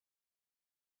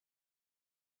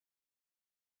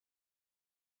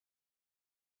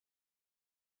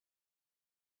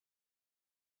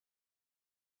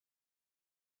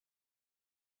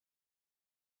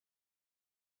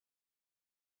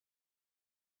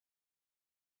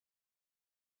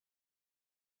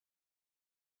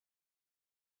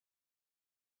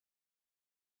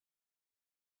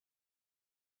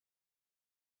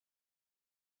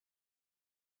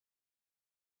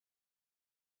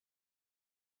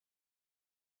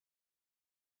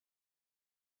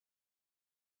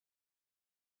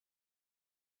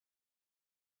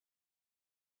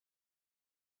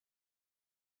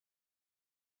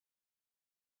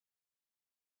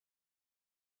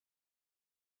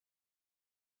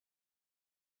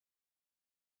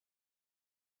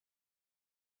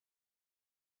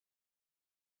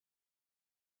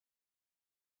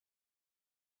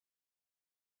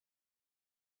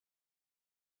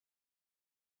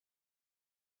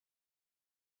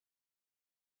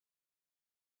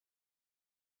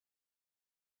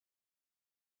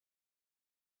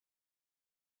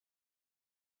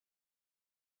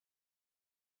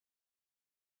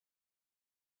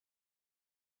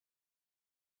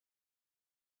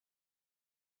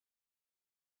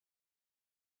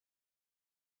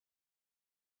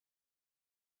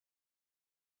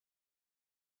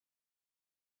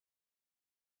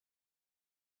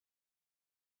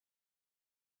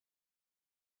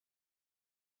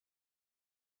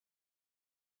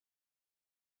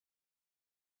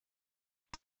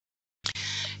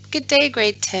Good day,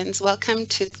 grade 10s. Welcome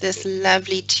to this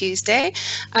lovely Tuesday.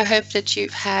 I hope that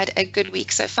you've had a good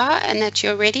week so far and that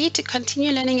you're ready to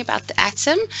continue learning about the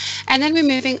atom. And then we're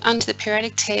moving on to the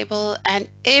periodic table and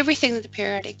everything that the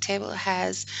periodic table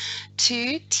has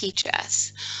to teach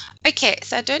us. Okay,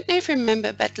 so I don't know if you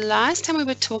remember, but last time we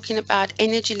were talking about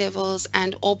energy levels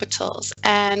and orbitals,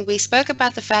 and we spoke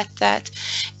about the fact that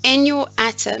in your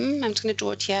atom, I'm just going to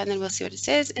draw it here and then we'll see what it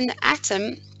says. In the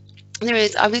atom, there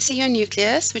is obviously your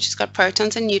nucleus, which has got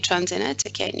protons and neutrons in it,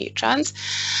 okay, neutrons.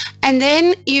 And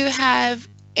then you have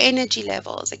energy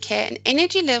levels, okay, and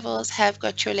energy levels have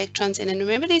got your electrons in. And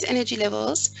remember these energy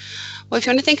levels, well, if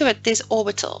you want to think of it, there's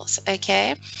orbitals,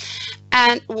 okay?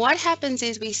 And what happens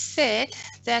is we said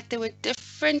that there were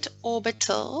different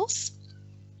orbitals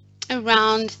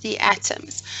around the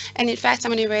atoms. And in fact,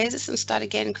 I'm going to erase this and start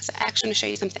again because I actually want to show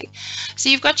you something. So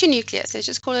you've got your nucleus. Let's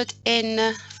just call it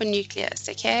N for nucleus,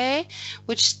 okay?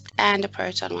 And a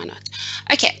proton, why not?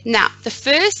 Okay, now the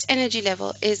first energy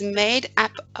level is made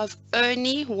up of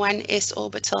only one s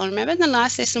orbital. Remember in the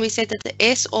last lesson we said that the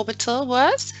s orbital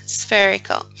was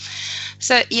spherical.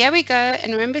 So here we go,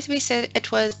 and remember we said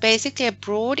it was basically a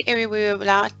broad area where we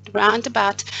were round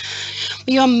about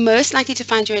you are most likely to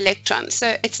find your electrons.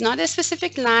 So it's not a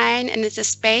specific line, and it's a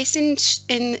space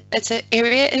it's an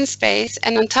area in space,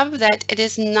 and on top of that, it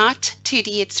is not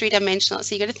 2D, it's three-dimensional.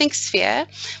 So you got to think sphere,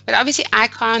 but obviously I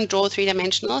can't draw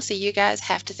three-dimensional, so you guys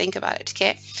have to think about it,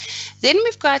 okay? Then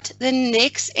we've got the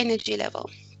next energy level,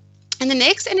 and the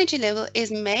next energy level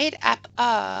is made up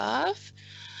of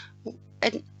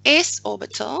an s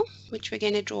orbital, which we're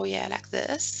going to draw here like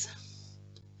this,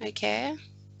 okay?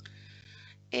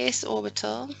 S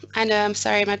orbital. I know, I'm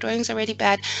sorry, my drawing's already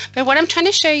bad. But what I'm trying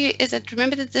to show you is that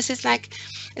remember that this is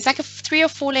it's like a 3 or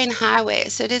 4 lane highway.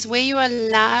 So it is where you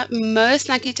are most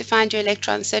likely to find your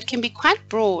electrons. So it can be quite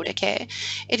broad, okay?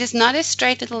 It is not a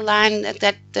straight little line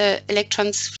that the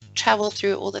electrons travel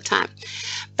through all the time.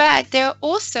 But there are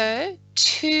also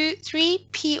 3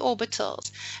 p orbitals,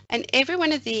 and every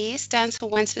one of these stands for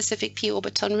one specific p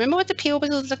orbital. And remember what the p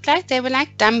orbitals look like? They were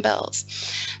like dumbbells.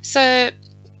 So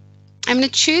I'm going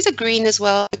to choose a green as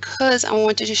well because I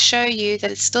wanted to show you that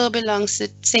it still belongs to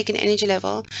the second energy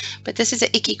level, but this is an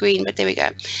icky green, but there we go.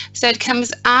 So it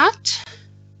comes out,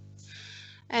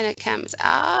 and it comes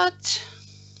out,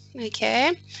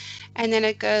 okay, and then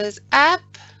it goes up,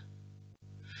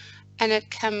 and it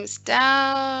comes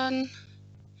down,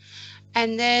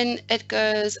 and then it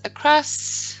goes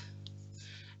across,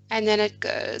 and then it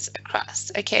goes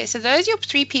across. Okay, so those are your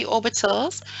 3p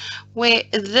orbitals, where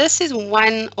this is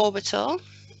one orbital.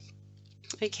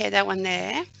 Okay, that one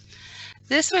there.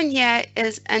 This one here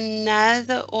is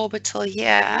another orbital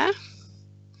here.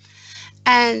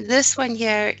 And this one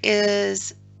here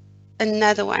is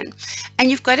another one. And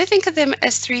you've got to think of them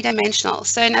as three-dimensional.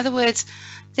 So in other words,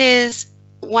 there's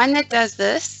one that does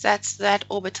this, that's that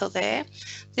orbital there.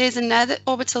 There's another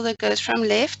orbital that goes from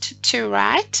left to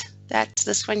right. That's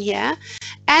this one here.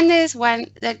 And there's one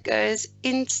that goes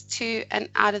into and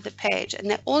out of the page. And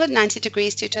they're all at 90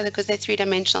 degrees to each other because they're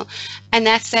three-dimensional. And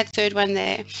that's that third one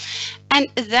there. And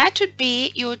that would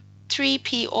be your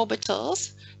 3p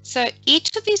orbitals. So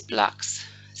each of these blocks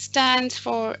stands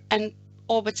for an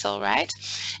orbital, right?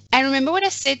 And remember what I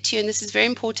said to you, and this is very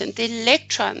important, the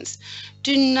electrons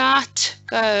do not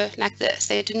go like this.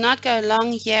 They do not go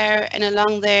along here and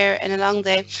along there and along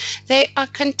there. They are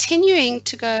continuing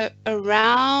to go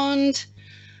around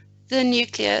the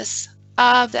nucleus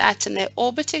of the atom. They're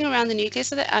orbiting around the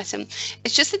nucleus of the atom.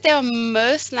 It's just that they are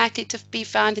most likely to be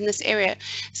found in this area.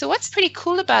 So what's pretty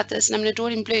cool about this, and I'm going to draw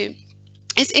it in blue,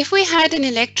 is if we had an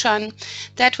electron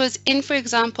that was in, for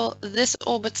example, this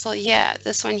orbital here,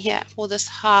 this one here, or this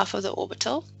half of the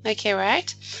orbital, okay,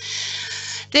 right?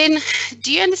 Then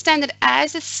do you understand that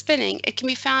as it's spinning, it can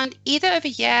be found either over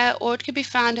here or it could be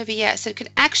found over here. So it could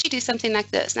actually do something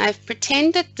like this. Now I've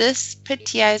pretended this pit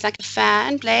here is like a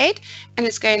fan blade and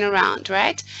it's going around,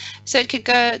 right? So it could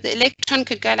go, the electron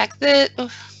could go like this.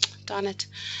 Oh, darn it.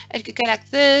 It could go like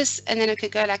this, and then it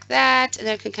could go like that, and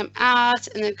then it can come out,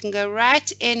 and then it can go right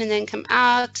in and then come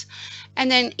out, and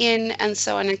then in, and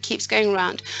so on. It keeps going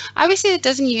around. Obviously, it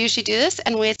doesn't usually do this,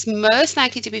 and where it's most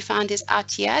likely to be found is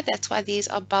out here. That's why these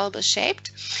are bulbous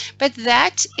shaped. But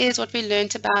that is what we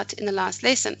learned about in the last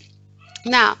lesson.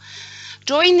 Now,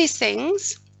 drawing these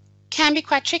things can be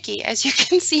quite tricky, as you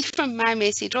can see from my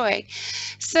messy drawing.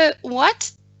 So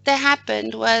what that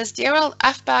happened was dear old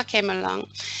Aufbau came along,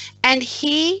 and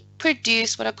he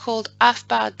produced what are called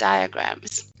Aufbau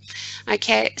diagrams.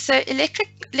 Okay, so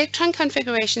electron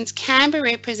configurations can be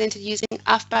represented using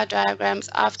Aufbau diagrams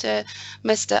after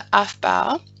Mr.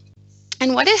 Aufbau.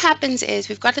 And what it happens is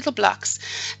we've got little blocks,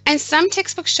 and some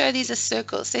textbooks show these as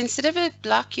circles. So instead of a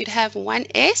block, you'd have one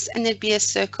S and there'd be a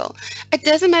circle. It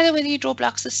doesn't matter whether you draw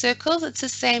blocks or circles, it's the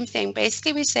same thing.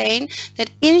 Basically, we're saying that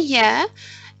in here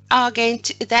are going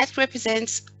to, that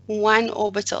represents one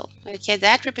orbital. Okay,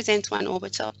 that represents one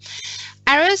orbital.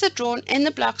 Arrows are drawn in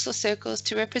the blocks or circles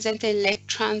to represent the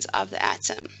electrons of the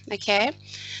atom. Okay,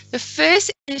 the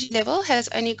first energy level has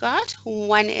only got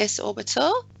one s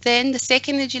orbital. Then the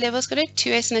second energy level's got a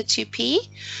 2s and a 2p.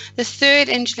 The third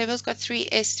energy level's got 3s,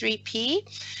 3p.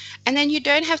 And then you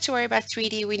don't have to worry about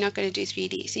 3D. We're not going to do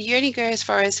 3D. So you only go as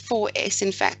far as 4s,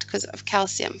 in fact, because of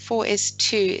calcium.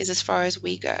 4s2 is as far as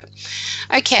we go.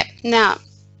 Okay, now,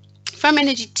 from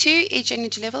energy 2, each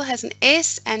energy level has an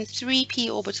s and 3p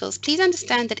orbitals. Please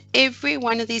understand that every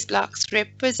one of these blocks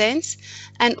represents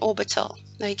an orbital.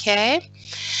 Okay,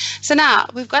 so now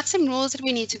we've got some rules that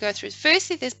we need to go through.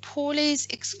 Firstly, there's Pauli's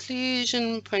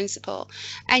exclusion principle,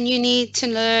 and you need to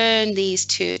learn these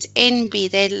two. It's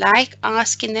NB. They like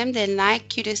asking them. They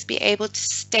like you to be able to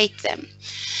state them.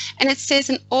 And it says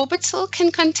an orbital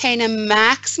can contain a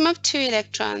maximum of 2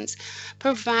 electrons,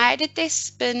 provided they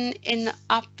spin in the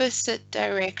opposite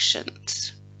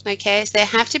directions. Okay, so they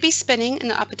have to be spinning in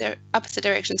the opposite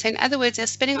direction. So in other words, they're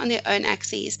spinning on their own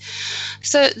axes.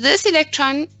 So this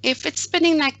electron, if it's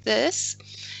spinning like this,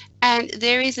 and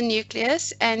there is a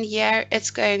nucleus, and here it's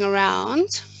going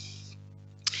around,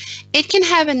 it can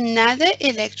have another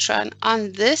electron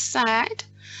on this side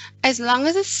as long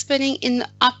as it's spinning in the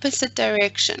opposite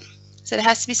direction. So it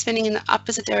has to be spinning in the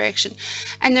opposite direction.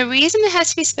 And the reason it has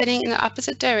to be spinning in the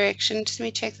opposite direction, just let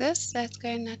me check this, that's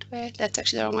going that way, that's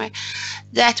actually the wrong way.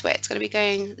 That way, it's going to be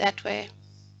going that way.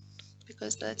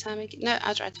 Because by the time no, I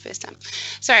was right the first time.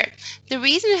 Sorry, the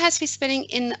reason it has to be spinning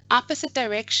in the opposite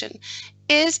direction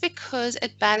is because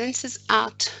it balances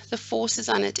out the forces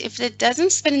on it. If it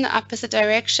doesn't spin in the opposite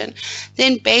direction,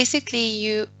 then basically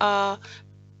you are,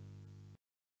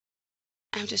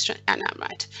 I'm just trying, oh, no, I'm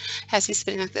right. It has to be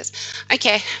spinning like this.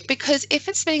 Okay, because if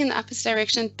it's spinning in the opposite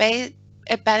direction,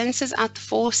 it balances out the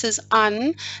forces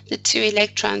on the 2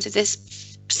 electrons. If there's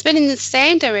spin in the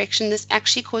same direction, this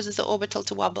actually causes the orbital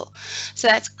to wobble. So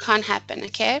that can't happen,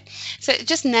 okay? So it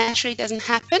just naturally doesn't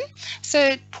happen.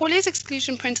 So Pauli's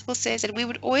exclusion principle says that we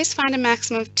would always find a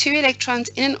maximum of 2 electrons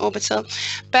in an orbital,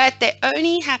 but that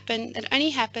only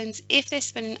happens if they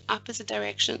spin in opposite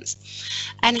directions.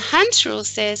 And Hund's rule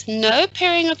says no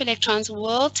pairing of electrons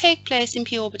will take place in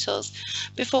p orbitals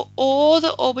before all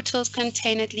the orbitals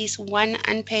contain at least one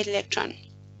unpaired electron.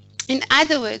 In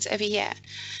other words, over here,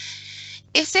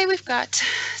 if say we've got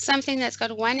something that's got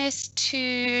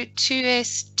 1s2,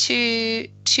 2s2,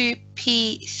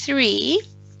 2p3,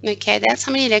 okay, that's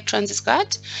how many electrons it's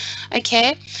got,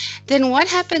 okay, then what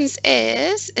happens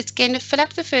is it's going to fill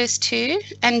up the first 2,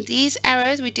 and these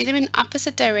arrows, we do them in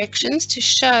opposite directions to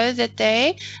show that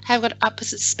they have got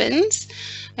opposite spins,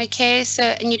 okay, so,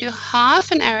 and you do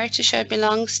half an arrow to show it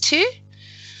belongs to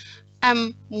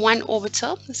one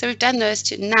orbital. So we've done those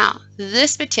 2. Now,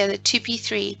 this bit here, the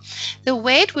 2p3, the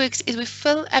way it works is we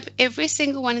fill up every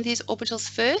single one of these orbitals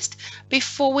first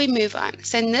before we move on.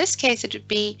 So in this case, it would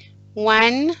be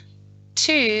 1,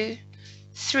 2,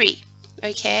 3.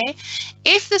 Okay.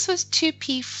 If this was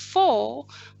 2p4,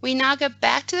 we now go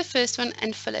back to the first one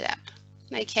and fill it up.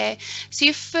 Okay. So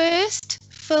you first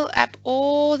fill up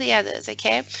all the others,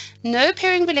 okay? No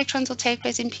pairing of electrons will take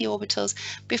place in p orbitals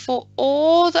before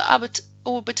all the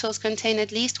orbitals contain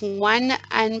at least one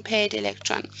unpaired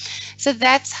electron. So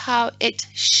that's how it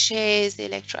shares the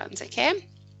electrons, okay?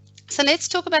 So let's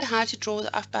talk about how to draw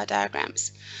the off-bar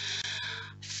diagrams.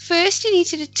 First, you need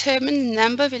to determine the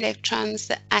number of electrons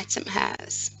the atom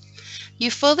has. You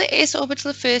fill the s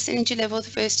orbital, the first energy level with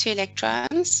the first 2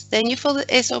 electrons. Then you fill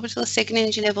the s orbital, the second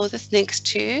energy level with the next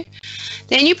 2.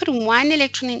 Then you put 1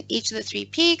 electron in each of the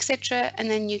 3p, etc., and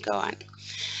then you go on.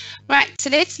 Right, so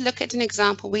let's look at an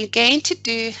example. We're going to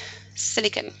do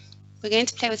silicon. We're going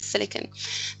to play with silicon.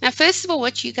 Now, first of all,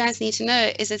 what you guys need to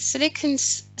know is that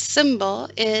silicon's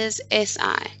symbol is Si,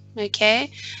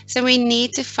 okay? So we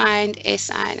need to find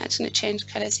Si. Now, I'm just going to change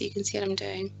color so you can see what I'm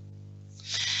doing.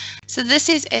 So this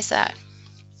is Si.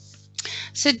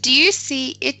 So do you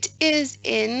see it is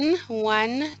in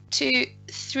 1, 2,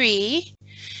 3.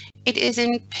 It is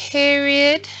in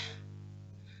period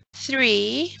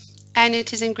 3, and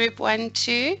it is in group 1,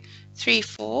 2, 3,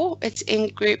 4. It's in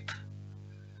group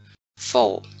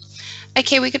 4.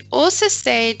 Okay, we could also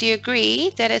say, do you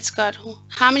agree that it's got,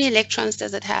 how many electrons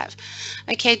does it have?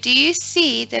 Okay, do you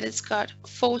see that it's got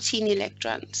 14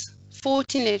 electrons?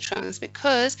 14 electrons,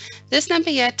 because this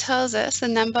number here tells us the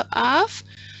number of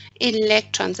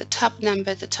electrons, the top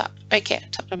number at the top. Okay,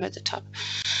 top number at the top.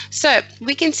 So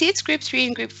we can see it's group 3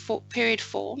 and group 4, period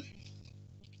 4.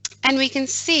 And we can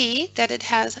see that it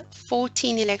has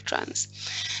 14 electrons.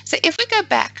 So if we go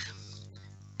back,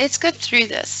 let's go through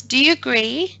this. Do you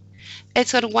agree?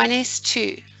 It's got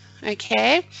 1s2,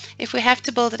 okay? If we have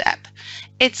to build it up,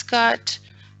 it's got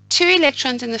 2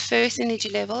 electrons in the first energy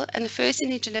level, and the first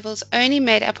energy level is only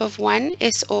made up of one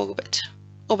s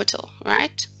orbital,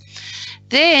 right?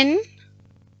 Then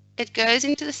it goes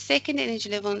into the second energy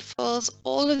level and fills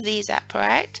all of these up,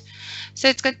 right? So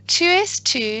it's got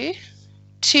 2s2,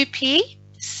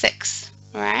 2p6,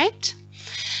 right?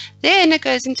 Then it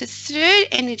goes into third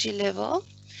energy level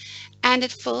and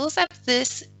it fills up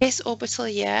this s orbital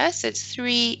here, so it's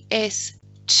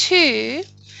 3s2.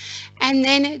 And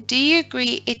then do you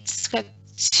agree it's got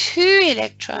 2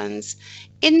 electrons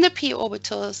in the p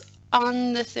orbitals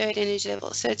on the third energy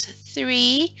level, so it's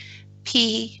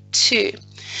 3p2.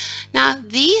 Now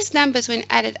these numbers when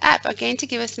added up are going to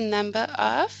give us the number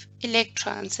of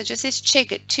electrons. So just let's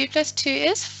check it. 2 plus 2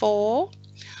 is 4,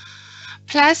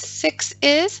 plus 6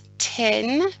 is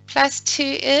 10, plus 2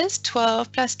 is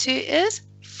 12, plus 2 is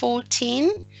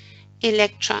 14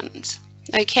 electrons.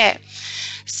 Okay,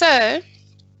 so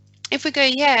if we go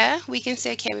here, we can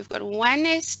say, okay, we've got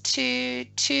 1s2,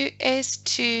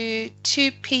 2s2,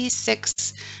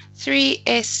 2p6,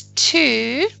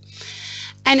 3s2,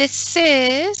 and it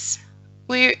says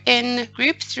we're in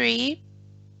group 3.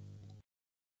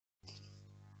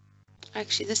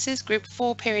 Actually, this is group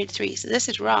 4, period 3, so this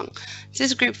is wrong. This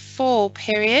is group 4,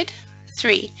 period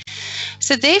 3.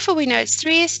 So therefore, we know it's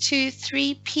 3s2,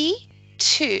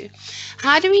 3p2.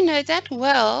 How do we know that?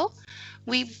 Well,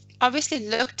 we've obviously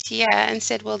looked here and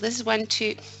said, well, this is 1,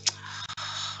 2,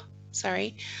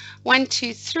 3,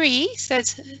 so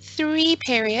it's 3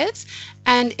 periods,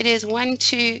 and it is 1,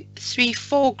 2, 3,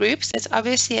 4 groups. That's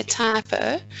obviously a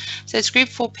typo, so it's group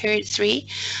 4, period 3.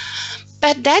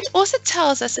 But that also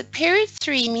tells us that period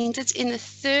 3 means it's in the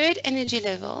third energy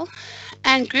level,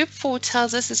 and group 4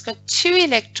 tells us it's got 4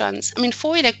 electrons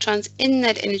in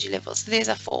that energy level. So there's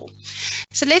a 4.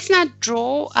 So let's now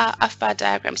draw our off-bar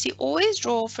diagram. So you always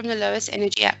draw from the lowest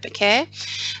energy up, okay?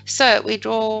 So we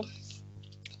draw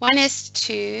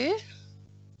 1s2,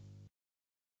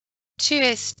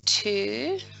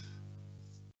 2s2,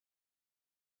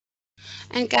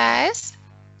 and guys,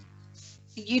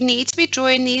 you need to be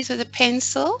drawing these with a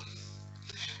pencil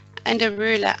and a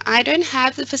ruler. I don't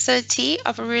have the facility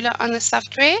of a ruler on the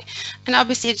software, and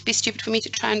obviously it'd be stupid for me to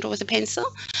try and draw with a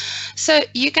pencil. So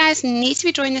you guys need to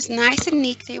be drawing this nice and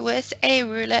neatly with a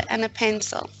ruler and a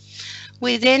pencil.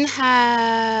 We then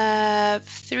have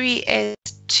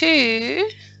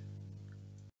 3s2,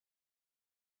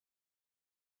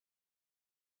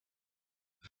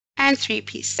 and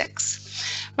 3p6.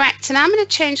 Right, so now I'm going to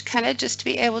change color just to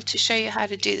be able to show you how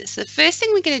to do this. So the first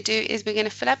thing we're going to do is we're going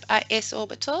to fill up our s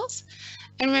orbitals.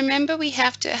 And remember, we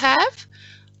have to have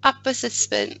opposite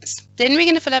spins. Then we're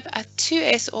going to fill up our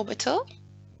 2s orbital,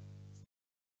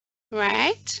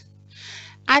 right?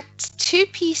 At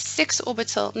 2p6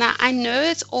 orbital. Now, I know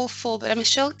it's all full, but I'm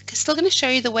still going to show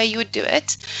you the way you would do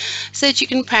it so that you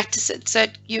can practice it. So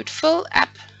you'd fill up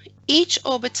each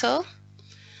orbital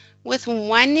with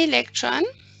 1 electron,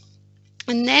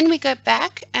 and then we go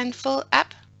back and fill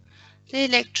up the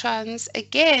electrons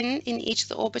again in each of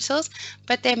the orbitals,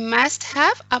 but they must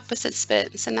have opposite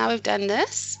spins. So now we've done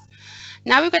this.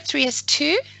 Now we've got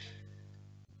 3s2,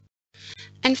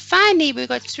 and finally we've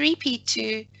got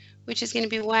 3p2, which is going to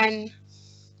be 1,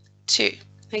 2.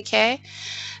 Okay,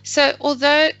 so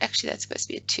although actually that's supposed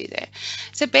to be a 2 there.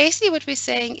 So basically what we're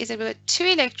saying is that we've got 2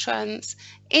 electrons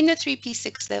in the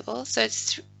 3p6 level, so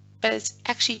but it's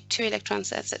actually 2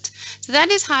 electrons, that's it. So that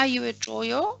is how you would draw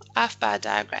your off-bar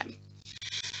diagram.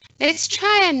 Let's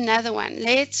try another one.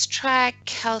 Let's try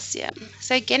calcium.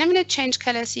 So again, I'm going to change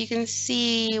color so you can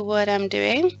see what I'm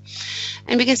doing.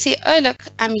 And we can see, oh look,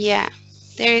 I'm here.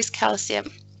 There is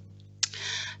calcium.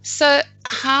 So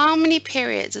how many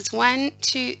periods? It's 1,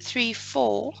 2, 3,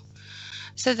 4.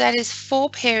 So that is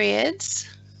 4 periods,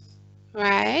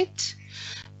 right?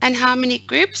 And how many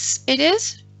groups it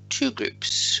is? 2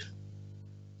 groups.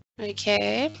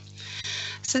 Okay,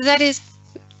 so that is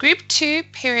group 2,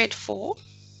 period 4.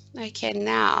 Okay,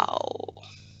 now,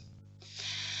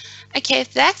 okay,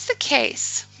 if that's the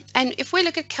case, and if we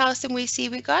look at calcium, we see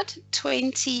we got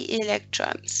 20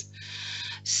 electrons.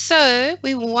 So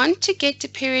we want to get to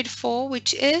period 4,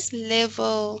 which is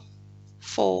level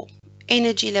 4,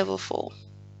 energy level 4.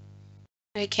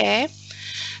 Okay,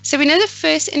 so we know the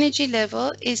first energy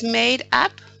level is made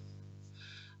up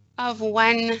of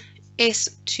 1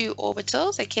 s2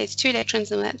 orbitals. Okay, it's 2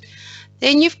 electrons in that.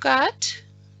 Then you've got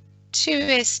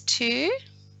 2s2.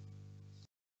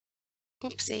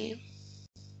 Oopsie.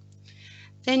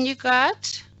 Then you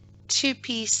got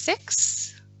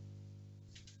 2p6.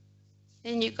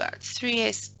 Then you got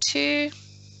 3s2.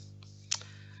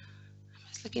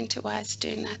 Let's look into why it's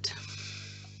doing that.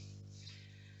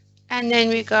 And then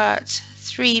we got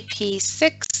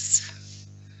 3p6.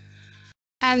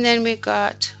 And then we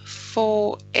got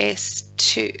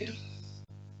 4s2.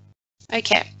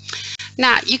 Okay.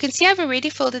 Now, you can see I've already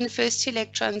filled in the first 2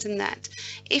 electrons in that.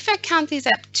 If I count these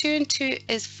up, 2 and 2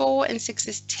 is 4 and 6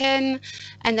 is 10,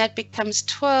 and that becomes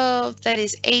 12, that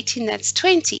is 18, that's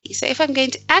 20. So if I'm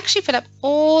going to actually fill up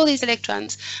all these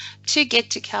electrons to get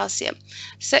to calcium.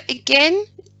 So again,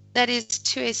 that is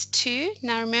 2s2.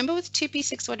 Now remember with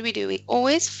 2p6, what do? We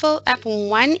always fill up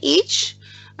 1 each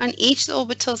on each of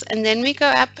the orbitals, and then we go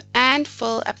up and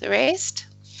fill up the rest.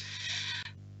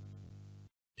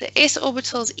 The s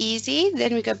orbital is easy.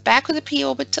 Then we go back with the p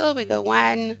orbital. We go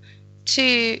 1,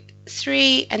 2,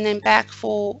 3, and then back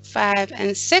 4, 5,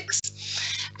 and 6.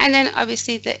 And then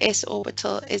obviously the s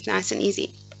orbital is nice and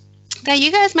easy. Now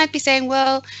you guys might be saying,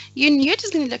 well, you knew it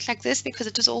was going to look like this because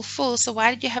it was all full, so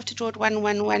why did you have to draw it 1,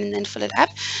 1, 1 and then fill it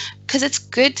up? Because it's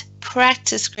good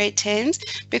practice, grade 10s,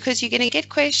 because you're going to get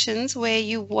questions where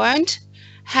you won't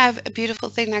have a beautiful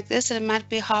thing like this, and it might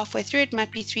be halfway through, it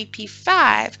might be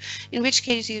 3p5, in which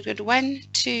case you go 1,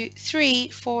 2, 3,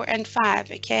 4, and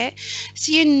 5, okay?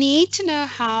 So you need to know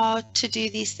how to do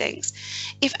these things.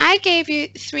 If I gave you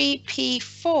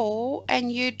 3p4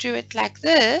 and you drew it like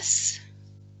this,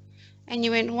 and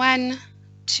you went 1,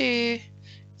 2,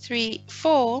 3,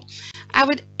 4, I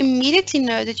would immediately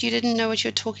know that you didn't know what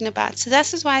you're talking about. So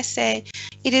this is why I say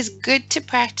it is good to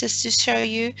practice, to show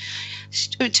you,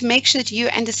 to make sure that you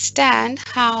understand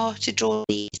how to draw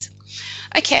these.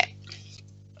 Okay,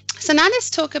 so now let's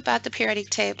talk about the periodic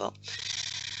table.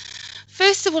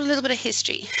 First of all, a little bit of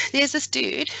history. There's this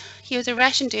dude. He was a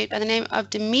Russian dude by the name of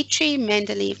Dmitry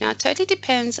Mendeleev. Now, it totally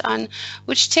depends on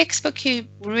which textbook you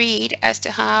read as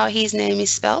to how his name is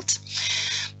spelt.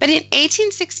 But in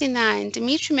 1869,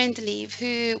 Dmitry Mendeleev,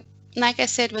 who, like I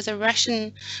said, was a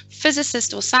Russian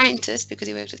physicist or scientist, because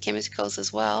he worked with chemicals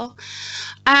as well,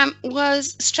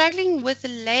 was struggling with the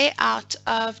layout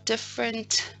of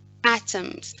different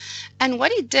atoms. And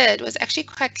what he did was actually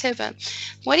quite clever.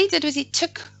 What he did was he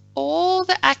took all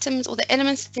the atoms or the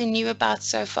elements that they knew about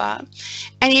so far,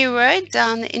 and he wrote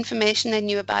down the information they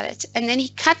knew about it, and then he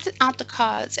cut out the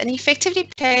cards and he effectively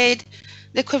played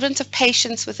the equivalent of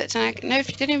patience with it. And I know if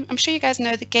you didn't, I'm sure you guys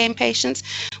know the game Patience,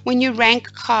 when you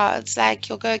rank cards, like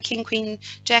you'll go king, queen,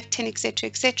 jack, 10, etc.,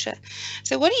 etc.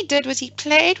 So what he did was he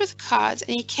played with cards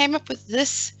and he came up with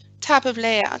this type of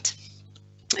layout.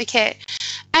 Okay,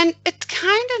 and it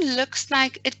kind of looks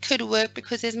like it could work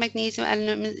because there's magnesium,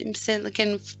 aluminum,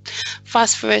 silicon,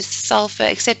 phosphorus, sulfur,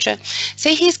 etc. So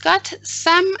he's got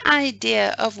some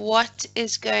idea of what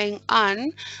is going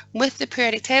on with the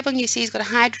periodic table. And you see he's got a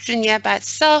hydrogen here by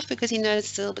itself because he knows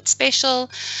it's a little bit special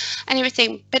and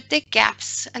everything. But there are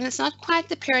gaps, and it's not quite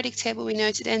the periodic table we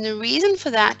know today. And the reason for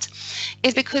that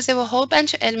is because there were a whole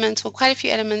bunch of elements, or quite a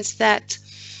few elements, that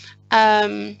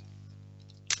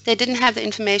they didn't have the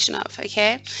information of,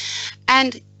 okay?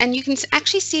 And you can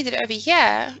actually see that over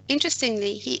here,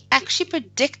 interestingly, he actually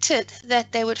predicted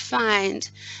that they would find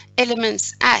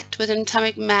elements with an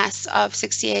atomic mass of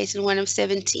 68 and one of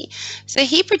 70. So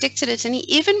he predicted it, and he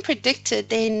even predicted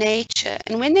their nature.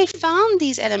 And when they found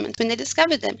these elements, when they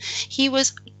discovered them, he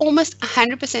was almost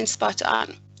 100% spot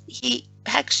on. He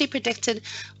actually predicted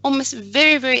almost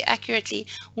very, very accurately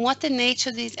what the nature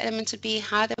of these elements would be,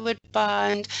 how they would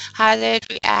bond, how they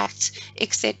would react,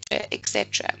 etc.,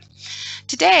 etc.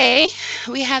 Today,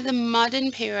 we have the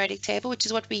modern periodic table, which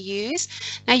is what we use.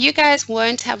 Now, you guys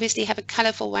won't obviously have a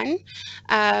colorful one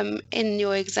in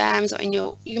your exams, or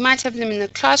you might have them in the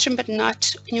classroom, but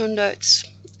not in your notes,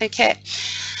 okay?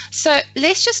 So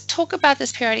let's just talk about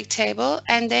this periodic table,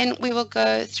 and then we will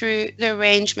go through the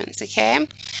arrangements, okay?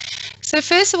 So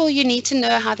first of all, you need to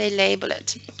know how they label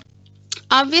it.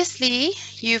 Obviously,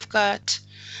 you've got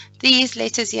these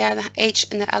letters here, the H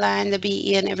and the Li and the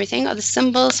Be and everything are the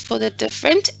symbols for the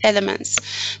different elements.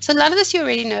 So a lot of this you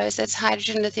already know, so that's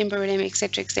hydrogen, lithium, beryllium,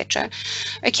 etc., etc.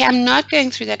 Okay, I'm not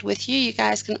going through that with you. You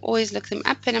guys can always look them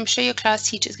up, and I'm sure your class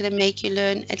teacher is going to make you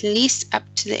learn at least up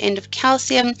to the end of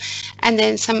calcium, and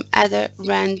then some other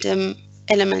random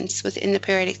elements within the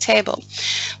periodic table.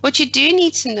 What you do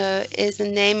need to know is the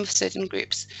name of certain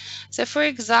groups. So for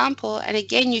example, and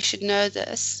again you should know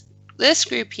this, this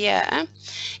group here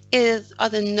are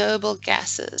the noble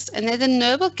gases, and they're the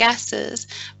noble gases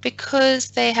because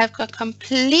they have got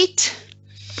complete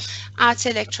outer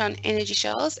electron energy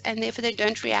shells, and therefore they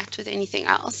don't react with anything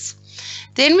else.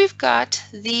 Then we've got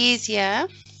these here,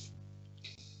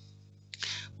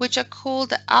 which are called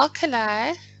the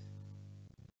alkali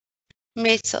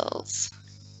metals.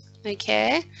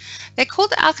 Okay, they're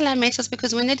called the alkali metals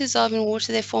because when they dissolve in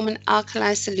water, they form an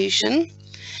alkali solution.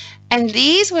 And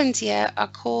these ones here are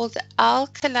called the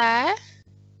alkali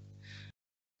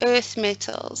earth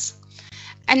metals.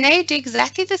 And they do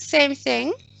exactly the same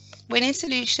thing. When in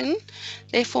solution,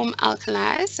 they form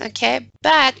alkalis, okay?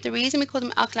 But the reason we call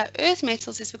them alkali earth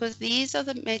metals is because these are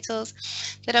the metals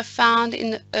that are found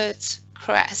in the Earth's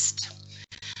crust.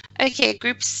 Okay,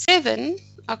 group 7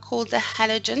 are called the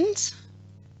halogens.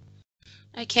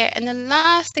 Okay, and the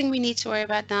last thing we need to worry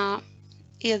about now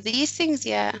are these things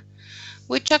here,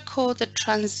 which are called the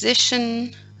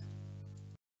transition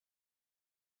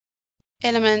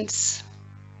elements,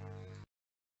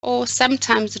 or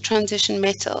sometimes the transition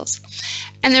metals.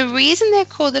 And the reason they're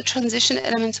called the transition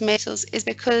elements metals is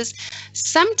because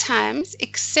sometimes,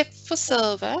 except for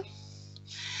silver,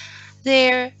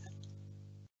 they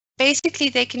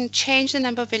can change the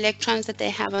number of electrons that they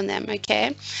have on them,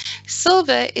 okay?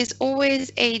 Silver is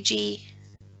always Ag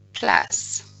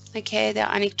plus, okay, the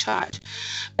ionic charge.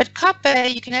 But copper,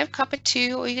 you can have copper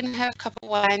 2 or you can have copper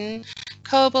 1.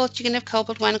 Cobalt, you can have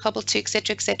cobalt 1, cobalt 2,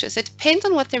 etc., etc. So it depends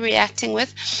on what they're reacting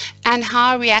with and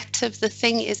how reactive the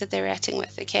thing is that they're reacting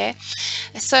with, okay?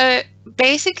 So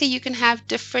basically you can have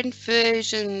different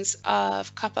versions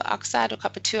of copper oxide or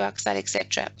copper 2 oxide,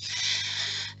 etc.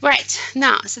 Right,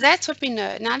 now, so that's what we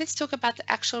know. Now let's talk about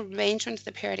the actual arrangement of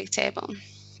the periodic table.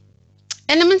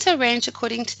 Elements are arranged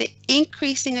according to the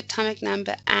increasing atomic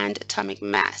number and atomic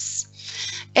mass.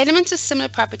 Elements with similar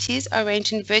properties are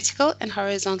arranged in vertical and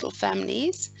horizontal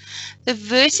families. The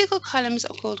vertical columns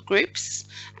are called groups,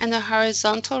 and the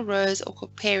horizontal rows are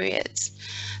called periods.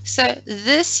 So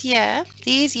these here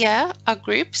are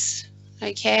groups,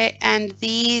 okay, and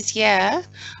these here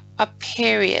are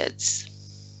periods.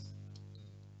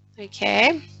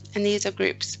 Okay, and these are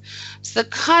groups. So the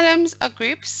columns are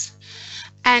groups,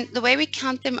 and the way we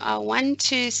count them are 1,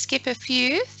 2, skip a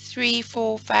few, 3,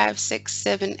 4, 5, 6,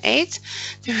 7, 8.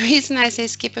 The reason I say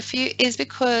skip a few is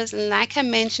because, like I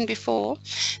mentioned before,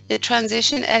 the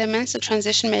transition elements, the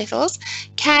transition metals,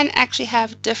 can actually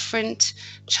have different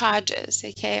charges,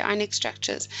 okay, ionic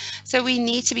structures. So we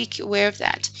need to be aware of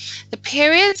that. The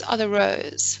periods are the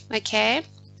rows, okay?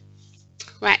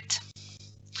 Right.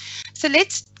 So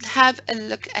let's have a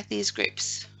look at these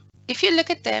groups. If you look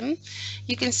at them,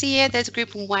 you can see here there's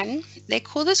group 1. They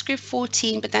call this group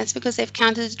 14, but that's because they've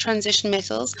counted the transition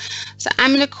metals. So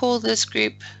I'm going to call this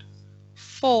group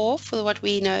 4 for what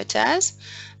we know it as.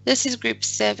 This is group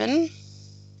 7.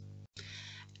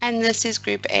 And this is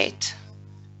group 8.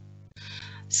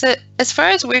 So as far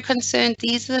as we're concerned,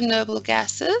 these are the noble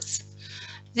gases.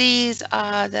 These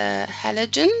are the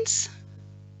halogens.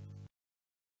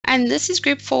 And this is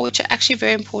group 4, which are actually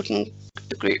very important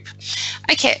group.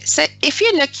 Okay, so if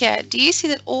you look here, do you see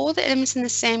that all the elements in the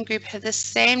same group have the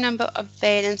same number of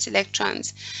valence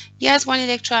electrons? Here's 1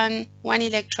 electron, 1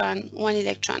 electron, 1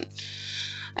 electron.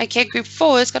 Okay, group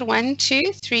 4 has got 1,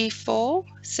 2, 3, 4.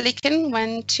 Silicon,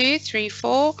 1, 2, 3,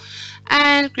 4.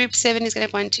 And group 7 is going to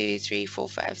have 1, 2, 3, 4,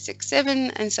 5, 6,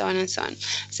 7, and so on and so on.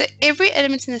 So every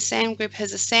element in the same group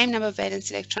has the same number of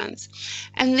valence electrons.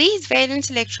 And these valence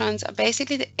electrons are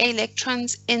basically the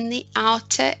electrons in the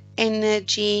outer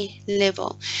energy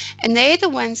level. And they're the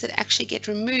ones that actually get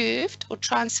removed or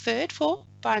transferred for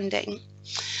bonding.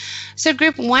 So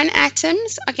group 1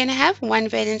 atoms are going to have 1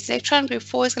 valence electron, group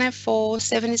 4 is going to have 4,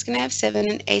 7 is going to have 7,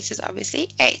 and 8 is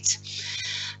obviously 8.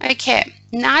 Okay,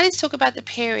 now let's talk about the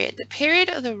period. The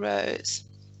period are the rows.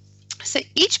 So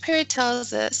each period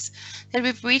tells us that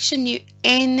we've reached a new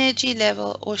energy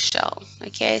level or shell.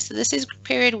 Okay, so this is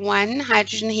period 1,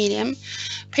 hydrogen, helium,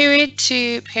 period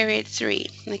 2, period 3.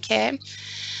 Okay,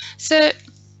 so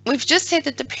we've just said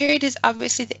that the period is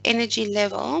obviously the energy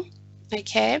level.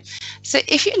 Okay, so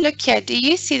if you look here, do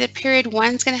you see that period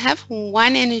 1 is going to have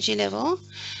 1 energy level?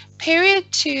 Period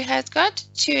 2 has got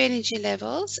 2 energy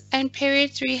levels, and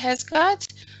period 3 has got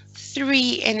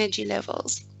 3 energy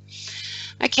levels.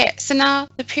 Okay, so now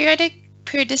the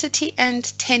periodicity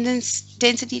and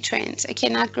density trends. Okay,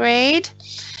 now grade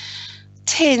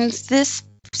 10s, this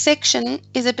section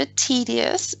is a bit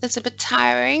tedious, it's a bit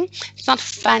tiring, it's not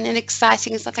fun and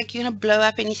exciting, it's not like you're going to blow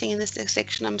up anything in this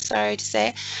section, I'm sorry to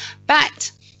say,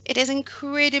 but it is an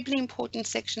incredibly important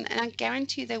section, and I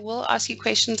guarantee they will ask you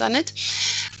questions on it.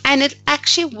 And it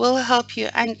actually will help you.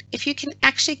 And if you can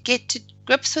actually get to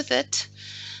grips with it,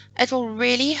 it will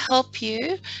really help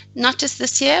you, not just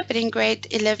this year, but in grade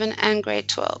 11 and grade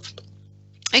 12.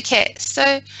 Okay,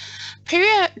 so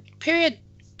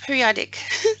periodic,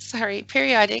 sorry,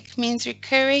 periodic means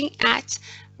recurring at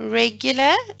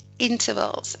regular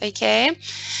intervals, okay?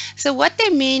 So what they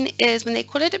mean is when they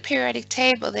call it a periodic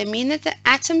table, they mean that the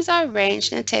atoms are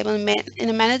arranged in a table in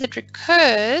a manner that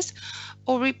recurs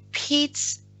or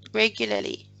repeats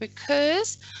regularly.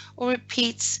 Recurs or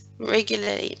repeats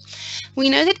regularly. We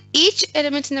know that each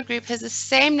element in the group has the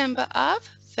same number of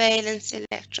valence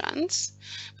electrons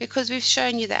because we've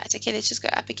shown you that. Okay, let's just go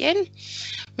up again.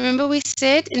 Remember we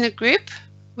said in a group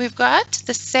we've got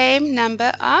the same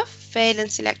number of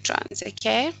valence electrons,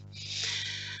 okay?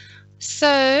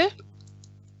 So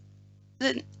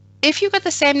if you've got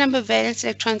the same number of valence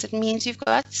electrons, it means you've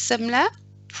got similar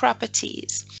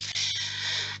properties.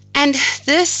 And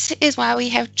this is why we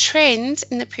have trends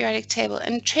in the periodic table.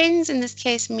 And trends in this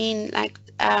case mean like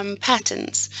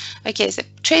patterns. Okay, so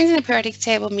trends in the periodic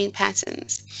table mean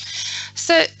patterns.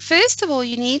 So first of all,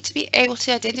 you need to be able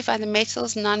to identify the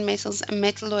metals, non-metals, and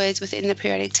metalloids within the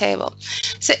periodic table.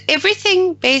 So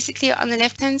everything basically on the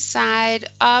left-hand side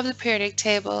of the periodic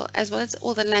table, as well as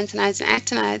all the lanthanides and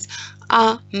actinides,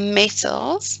 are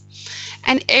metals.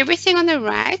 And everything on the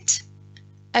right,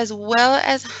 as well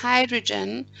as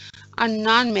hydrogen, are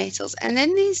non-metals. And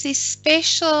then there's these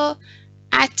special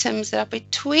atoms that are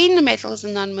between the metals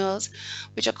and non-metals,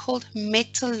 which are called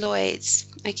metalloids.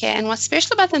 Okay, and what's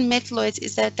special about the metalloids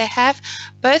is that they have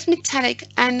both metallic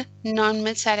and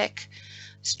non-metallic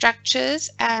structures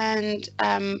and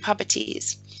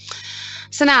properties.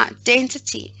 So now,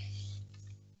 density.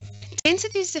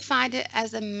 Density is defined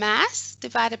as the mass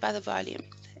divided by the volume.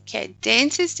 Okay,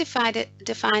 density is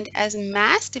defined as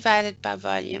mass divided by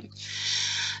volume.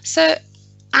 So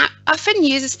I often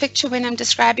use this picture when I'm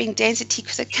describing density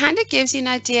because it kind of gives you an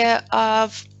idea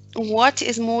of what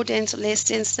is more dense or less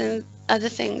dense than other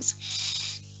things.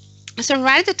 So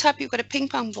right at the top, you've got a ping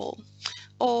pong ball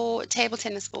or a table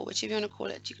tennis ball, whichever you want to call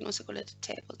it. You can also call it a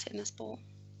table tennis ball.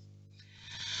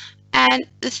 And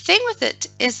the thing with it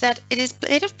is that it is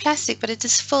made of plastic, but it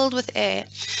is filled with air.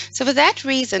 So for that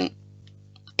reason,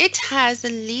 it has the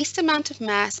least amount of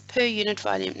mass per unit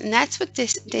volume, and that's what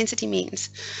this density means.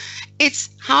 It's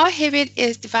how heavy it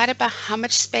is divided by how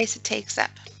much space it takes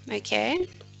up, okay?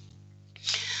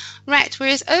 Right,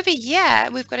 whereas over here,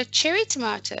 we've got a cherry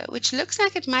tomato, which looks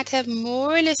like it might have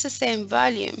more or less the same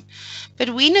volume, but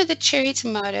we know that cherry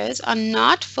tomatoes are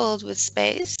not filled with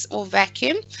space or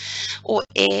vacuum or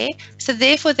air, so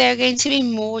therefore they're going to be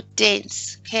more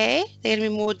dense, okay? They're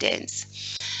going to be more dense.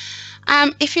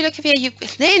 If you look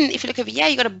over here,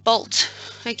 you got a bolt,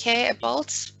 okay? A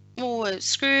bolt or a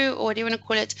screw or whatever you want to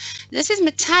call it. This is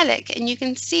metallic, and you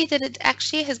can see that it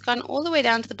actually has gone all the way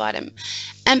down to the bottom.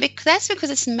 And that's because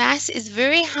its mass is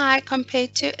very high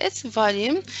compared to its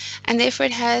volume, and therefore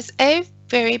it has a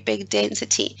very big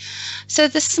density. So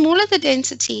the smaller the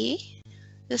density,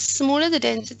 the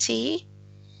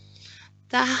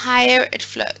higher it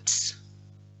floats.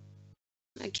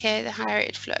 Okay, the higher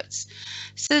it floats.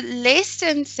 So less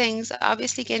dense things are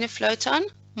obviously going to float on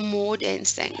more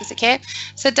dense things, okay?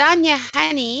 So down here,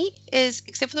 honey is,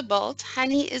 except for the bolt,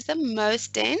 honey is the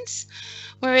most dense,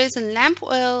 whereas lamp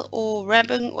oil or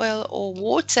rubbing oil or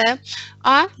water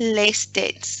are less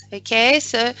dense, okay?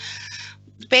 So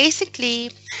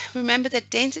basically, remember that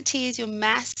density is your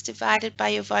mass divided by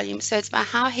your volume. So it's by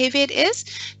how heavy it is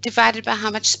divided by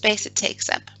how much space it takes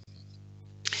up.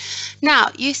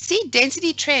 Now, you see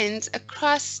density trends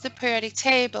across the periodic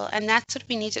table, and that's what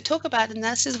we need to talk about, and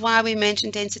this is why we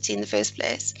mentioned density in the first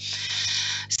place.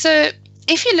 So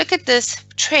if you look at this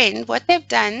trend, what they've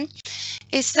done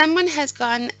is someone has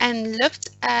gone and looked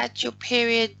at your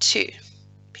period 2.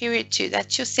 Period 2,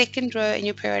 that's your second row in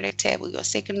your periodic table, your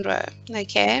second row,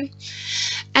 okay?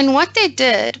 And what they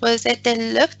did was that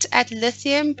they looked at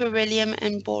lithium, beryllium,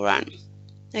 and boron,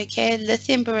 okay?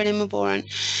 Lithium, beryllium, and boron.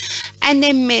 And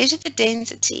they measure the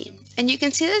density. And you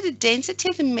can see that the density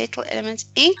of the metal elements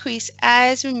increase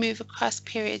as we move across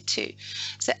period 2.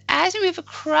 So as we move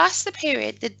across the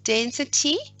period, the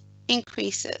density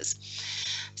increases.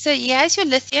 So here's your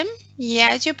lithium,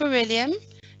 here's your beryllium,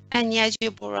 and here's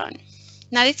your boron.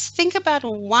 Now let's think about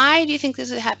why do you think this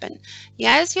would happen?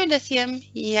 Here's your lithium,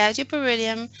 here's your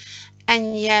beryllium,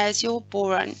 and here's your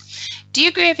boron. Do you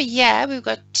agree over here we've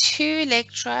got 2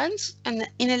 electrons on the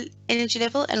inner energy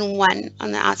level and 1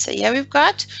 on the outside? Here we've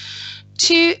got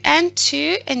 2 and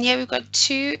 2, and here we've got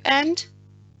 2 and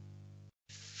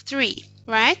 3,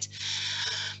 right?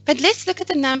 But let's look at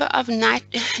the number of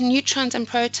neutrons and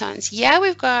protons. Yeah,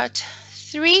 we've got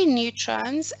 3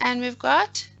 neutrons and we've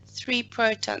got 3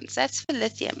 protons. That's for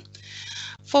lithium.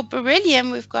 For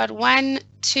beryllium, we've got 1,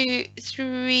 2,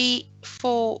 3,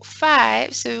 4,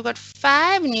 5. So we've got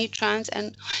 5 neutrons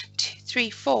and 2, 3,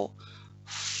 4.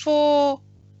 4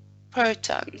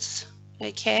 protons.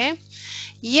 Okay.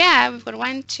 Yeah, we've got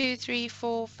 1, 2, 3,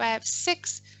 4, 5,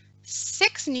 6.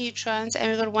 6 neutrons, and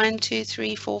we've got 1, 2,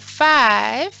 3, 4,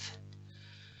 5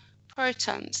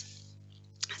 protons.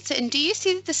 So, and do you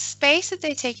see that the space that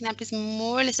they're taking up is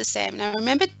more or less the same? Now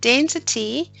remember,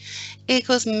 density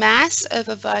equals mass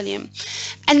over volume.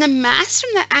 And the mass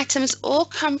from the atoms all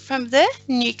come from the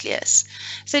nucleus.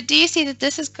 So do you see that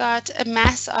this has got a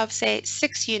mass of, say,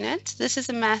 6 units, this is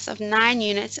a mass of 9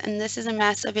 units, and this is a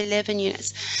mass of 11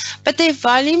 units. But their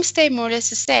volumes stay more or less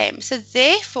the same. So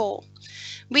therefore,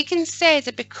 we can say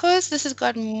that because this has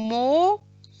got more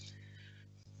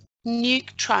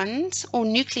neutrons or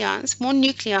nucleons, more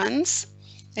nucleons,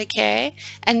 okay,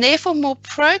 and therefore more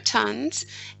protons,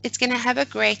 it's going to have a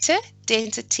greater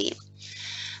density.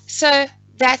 So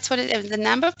that's what it is. The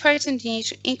number of protons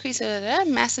increase,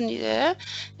 mass and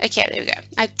okay, there we go.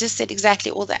 I just said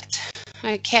exactly all that.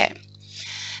 Okay.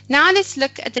 Now let's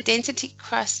look at the density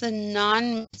across the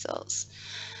non-metals.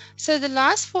 So the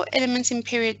last 4 elements in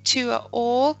period 2 are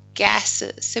all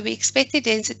gases. So we expect their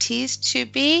densities to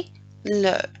be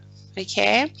low.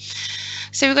 Okay.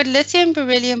 So we've got lithium,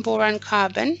 beryllium, boron,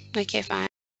 carbon. Okay, fine.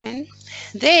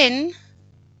 Then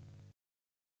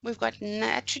we've got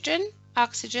nitrogen,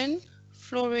 oxygen,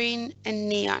 fluorine, and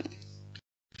neon.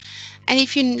 And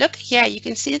if you look here, you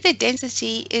can see that the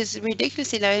density is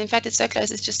ridiculously low. In fact, it's so close,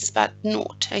 it's just about 0,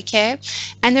 okay?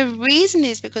 And the reason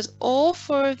is because all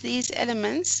 4 of these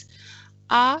elements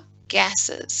are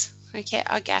gases, okay,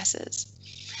 are gases.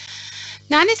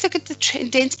 Now let's look at the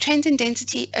trends in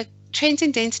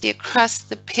density across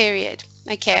the period,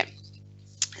 okay?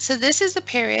 So this is the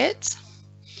periods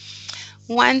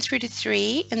 1 through to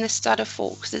 3 and the start of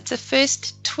 4, because it's the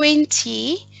first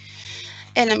 20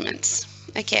 elements.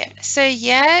 Okay, so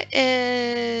here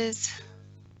is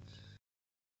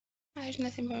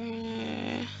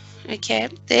okay,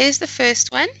 there's the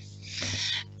first one,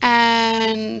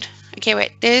 and okay,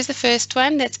 wait, there's the first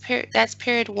one, that's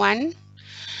period 1.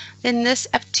 Then this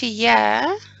up to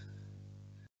here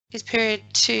is period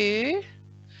 2.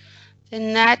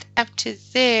 Then that up to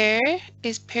there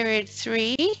is period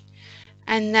 3,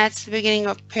 and that's the beginning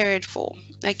of period 4.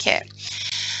 Okay.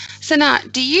 So now,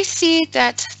 do you see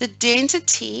that the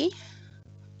density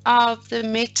of the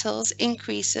metals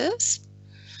increases,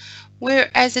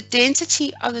 whereas the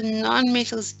density of the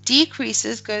non-metals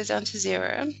decreases, goes down to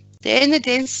 0? Then the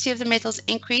density of the metals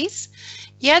increase.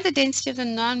 Yeah, the density of the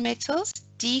non-metals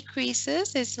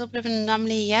decreases. There's a little bit of an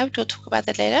anomaly here, which we'll talk about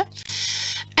that later.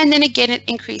 And then again, it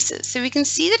increases. So we can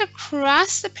see that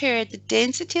across the period, the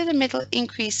density of the metal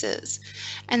increases,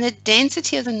 and the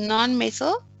density of the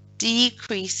non-metal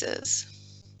decreases.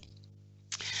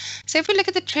 So if we look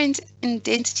at the trends in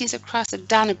densities across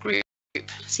down a group,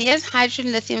 so here's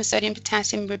hydrogen, lithium, sodium,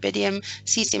 potassium, rubidium,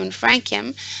 cesium, and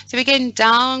francium. So we're going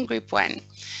down group 1.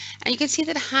 And you can see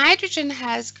that hydrogen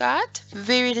has got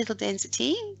very little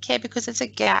density, okay, because it's a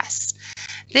gas.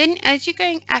 Then as you're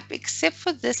going up, except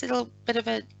for this little bit of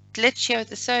a glitch here with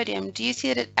the sodium, do you see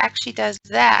that it actually does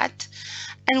that?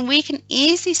 And we can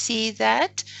easily see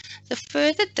that the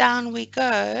further down we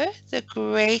go, the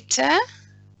greater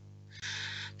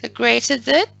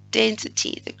the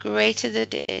density,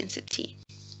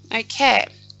 Okay.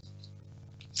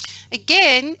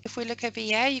 Again, if we look over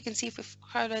here, you can see if we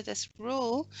follow this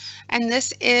rule, and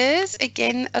this is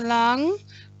again along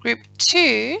group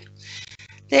 2,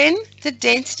 then the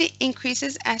density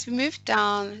increases as we move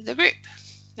down the group.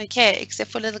 Okay,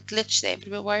 except for a little glitch there, but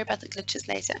we'll worry about the glitches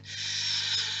later.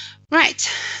 Right,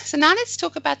 so now let's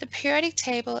talk about the periodic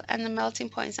table and the melting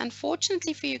points.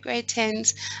 Unfortunately for you grade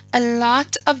 10s, a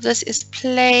lot of this is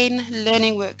plain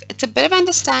learning work. It's a bit of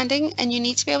understanding and you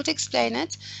need to be able to explain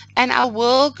it. And I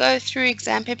will go through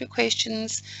exam paper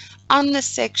questions on this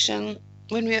section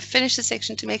when we have finished the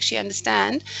section to make sure you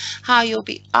understand how you'll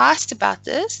be asked about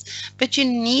this. But you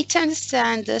need to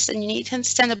understand this, and you need to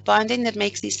understand the bonding that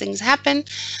makes these things happen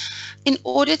in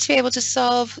order to be able to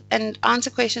solve and answer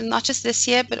questions not just this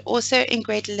year, but also in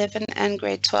grade 11 and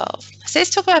grade 12. So let's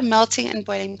talk about melting and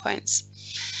boiling points.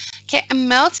 Okay, a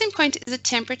melting point is a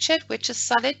temperature at which a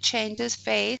solid changes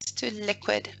phase to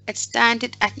liquid at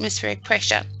standard atmospheric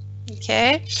pressure.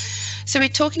 Okay, so we're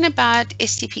talking about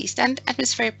STP, standard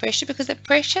atmospheric pressure, because the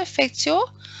pressure affects your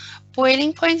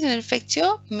boiling point and it affects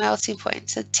your melting point.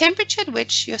 So temperature at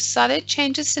which your solid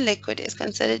changes to liquid is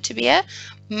considered to be a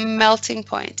melting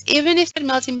point. Even if the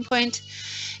melting point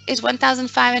is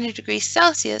 1,500 degrees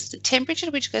Celsius, the temperature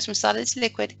at which it goes from solid to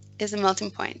liquid is a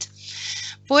melting point.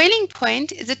 Boiling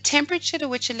point is the temperature to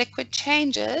which a liquid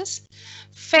changes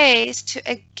phase to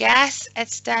a gas at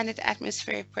standard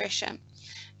atmospheric pressure.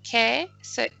 Okay,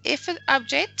 so if an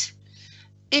object,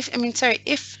 if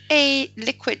a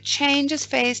liquid changes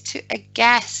phase to a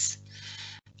gas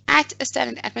at a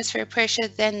standard atmospheric pressure,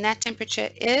 then that temperature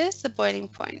is the boiling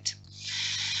point.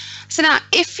 So now,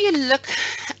 if you look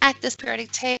at this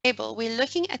periodic table, we're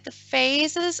looking at the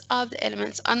phases of the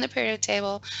elements on the periodic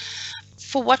table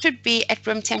for what would be at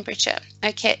room temperature.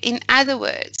 Okay, in other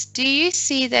words, do you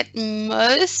see that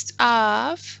most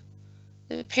of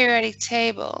the periodic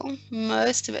table,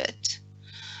 most of it,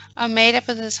 are made up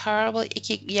of this horrible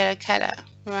icky yellow color,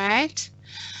 right?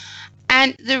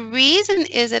 And the reason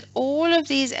is that all of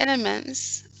these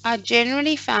elements are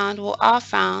generally found or are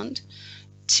found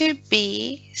to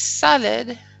be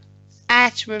solid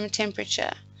at room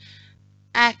temperature.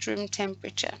 At room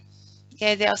temperature.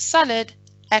 Okay, they are solid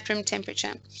at room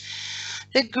temperature.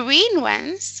 The green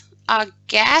ones are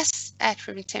gas at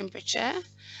room temperature,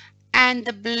 and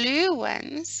the blue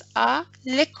ones are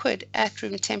liquid at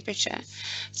room temperature.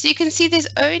 So you can see there's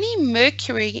only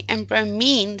mercury and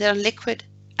bromine that are liquid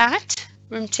at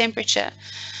room temperature.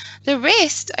 The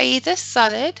rest are either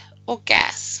solid or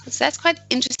gas. So that's quite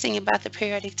interesting about the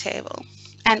periodic table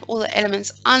and all the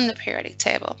elements on the periodic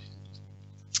table.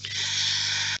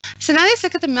 So now let's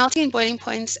look at the melting and boiling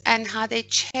points and how they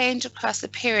change across the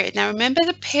period. Now remember,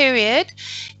 the period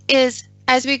is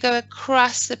as we go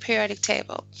across the periodic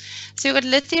table. So we've got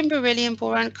lithium, beryllium,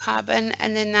 boron, carbon,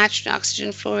 and then nitrogen,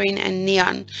 oxygen, fluorine, and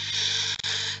neon.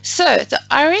 So the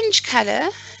orange color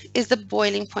is the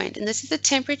boiling point, and this is the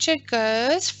temperature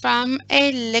goes from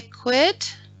a liquid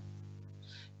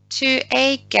to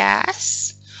a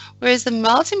gas, whereas the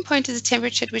melting point is the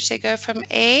temperature at which they go from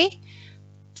a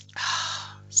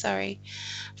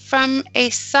from a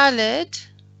solid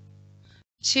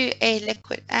to a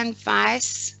liquid and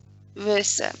vice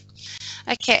versa.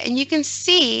 Okay, and you can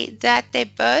see that they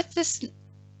both,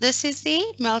 this is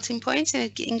the melting point and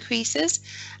it increases,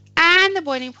 and the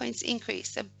boiling points increase.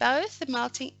 So both the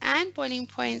melting and boiling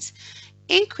points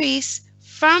increase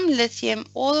from lithium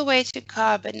all the way to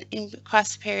carbon in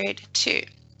across period 2.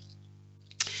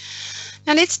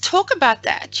 Now let's talk about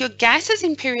that. Your gases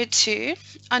in period 2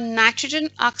 are nitrogen,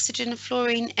 oxygen,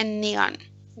 fluorine, and neon.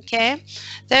 Okay,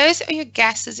 those are your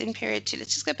gases in period 2.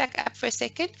 Let's just go back up for a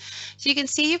second. So you can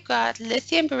see you've got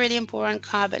lithium, beryllium, boron,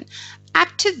 carbon. Up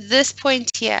to this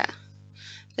point here,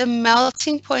 the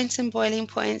melting points and boiling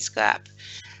points go up.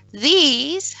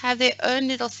 These have their own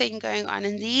little thing going on,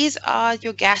 and these are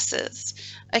your gases.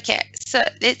 Okay, so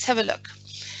let's have a look.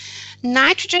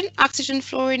 Nitrogen, oxygen,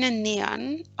 fluorine, and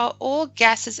neon are all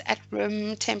gases at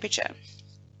room temperature.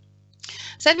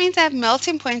 So that means they have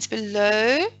melting points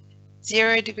below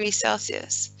 0 degrees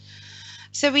Celsius.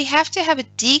 So we have to have a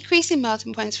decrease in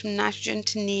melting points from nitrogen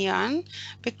to neon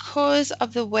because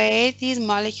of the way these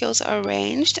molecules are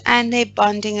arranged and their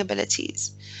bonding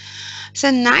abilities. So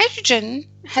nitrogen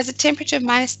has a temperature of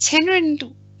minus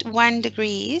 1001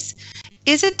 degrees,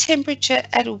 is a temperature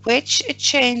at which it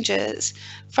changes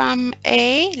from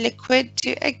a liquid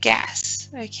to a gas.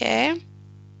 Okay.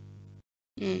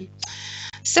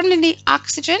 Similarly,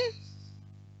 oxygen,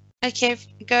 okay,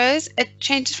 it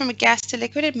changes from a gas to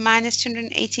liquid at minus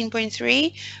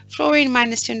 218.3, fluorine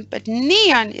minus 200, but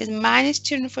neon is minus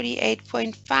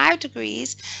 248.5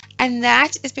 degrees, and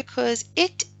that is because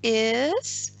it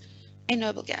is a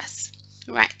noble gas.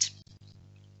 Right.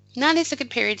 Now let's look at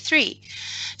period 3.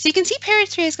 So you can see period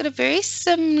 3 has got a very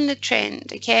similar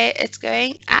trend, okay? It's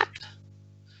going up,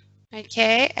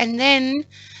 okay? And then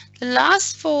the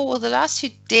last 4, well, the last 2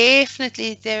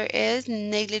 definitely there is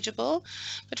negligible,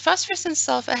 but phosphorus and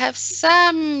sulfur have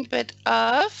some bit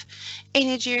of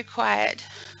energy required,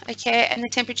 okay? And the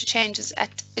temperature changes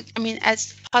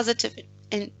as positive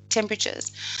in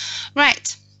temperatures.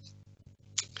 Right.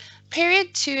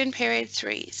 Period 2 and period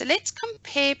 3. So let's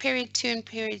compare period 2 and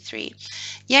period 3.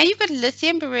 Yeah, you've got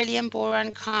lithium, beryllium,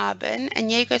 boron, carbon, and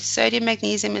yeah, you've got sodium,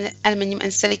 magnesium, and aluminium,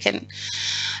 and silicon.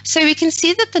 So we can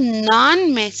see that the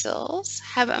non-metals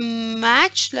have a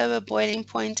much lower boiling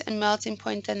point and melting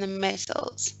point than the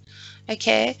metals.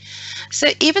 Okay, so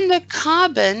even though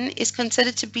carbon is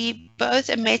considered to be both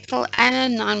a metal and a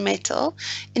non-metal,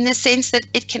 in the sense that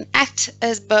it can act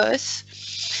as both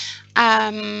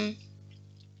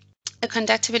a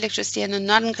conductive electricity and a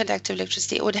non-conductive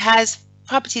electricity, or it has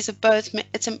properties of both.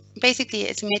 Basically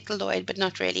it's a metalloid, but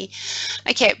not really.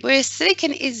 Okay, whereas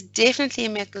silicon is definitely a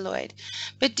metalloid.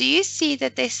 But do you see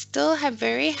that they still have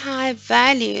very high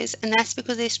values, and that's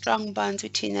because there's strong bonds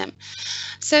between them.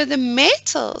 So the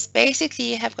metals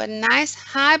basically have got nice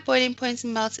high boiling points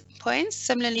and melting points,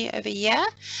 similarly over here.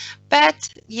 But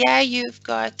yeah, you've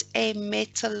got a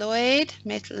metalloid,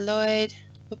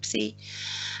 whoopsie,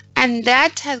 and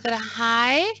that has got a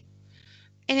high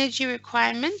energy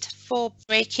requirement for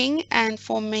breaking and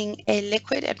forming a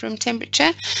liquid at room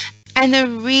temperature. And the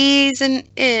reason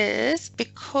is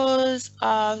because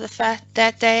of the fact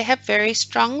that they have very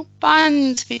strong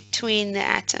bonds between the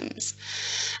atoms.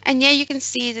 And yeah, you can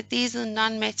see that these are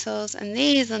nonmetals and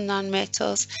these are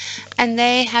nonmetals, and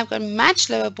they have got much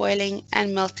lower boiling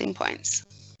and melting points.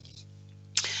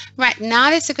 Right, now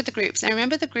let's look at the groups. And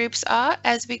remember, the groups are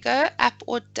as we go up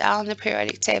or down the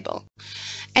periodic table.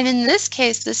 And in this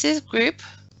case, this is group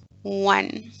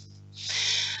 1.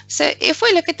 So if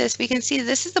we look at this, we can see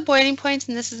this is the boiling point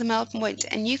and this is the melting point.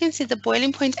 And you can see the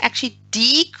boiling point actually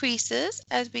decreases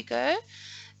as we go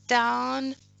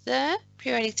down the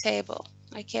periodic table.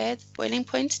 Okay, the boiling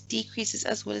point decreases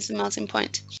as well as the melting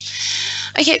point.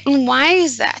 Okay, and why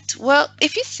is that? Well,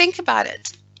 if you think about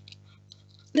it,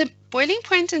 the boiling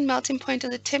point and melting point are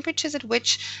the temperatures at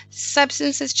which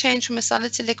substances change from a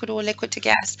solid to liquid or liquid to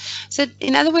gas. So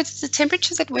in other words, it's the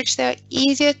temperatures at which they're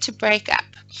easier to break up.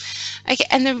 Okay,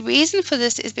 and the reason for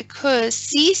this is because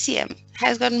cesium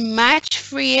has got much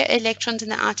freer electrons in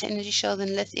the outer energy shell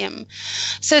than lithium.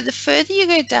 So the further you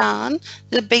go down,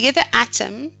 the bigger the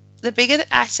atom,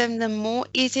 the more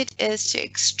easy it is to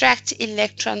extract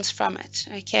electrons from it.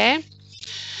 Okay,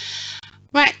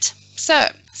 right, so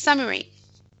summary.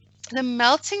 The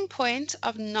melting point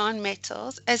of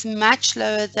nonmetals is much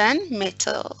lower than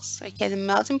metals. Okay, the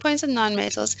melting points of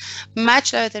nonmetals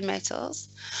much lower than metals.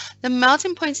 The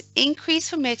melting points increase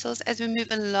for metals as we move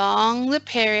along the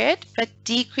period, but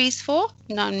decrease for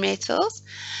nonmetals.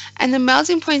 And the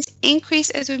melting points increase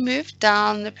as we move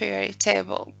down the periodic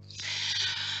table.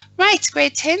 Right,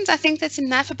 grade 10s, I think that's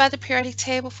enough about the periodic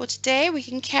table for today. We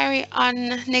can carry on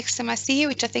next time I see you,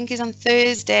 which I think is on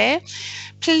Thursday.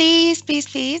 Please, please,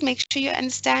 please make sure you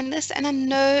understand this. And I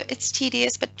know it's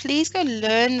tedious, but please go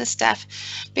learn the stuff,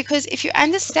 because if you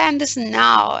understand this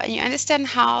now and you understand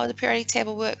how the periodic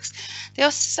table works,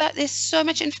 there's so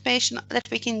much information that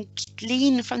we can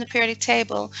glean from the periodic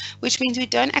table, which means we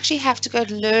don't actually have to go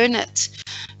learn it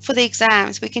for the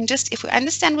exams. We can just, if we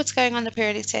understand what's going on in the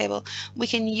periodic table, we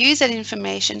can use that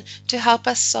information to help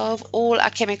us solve all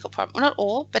our chemical problems. Well, not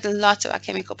all, but a lot of our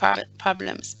chemical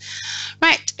problems.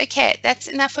 Right, okay, that's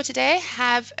enough for today.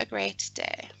 Have a great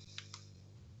day.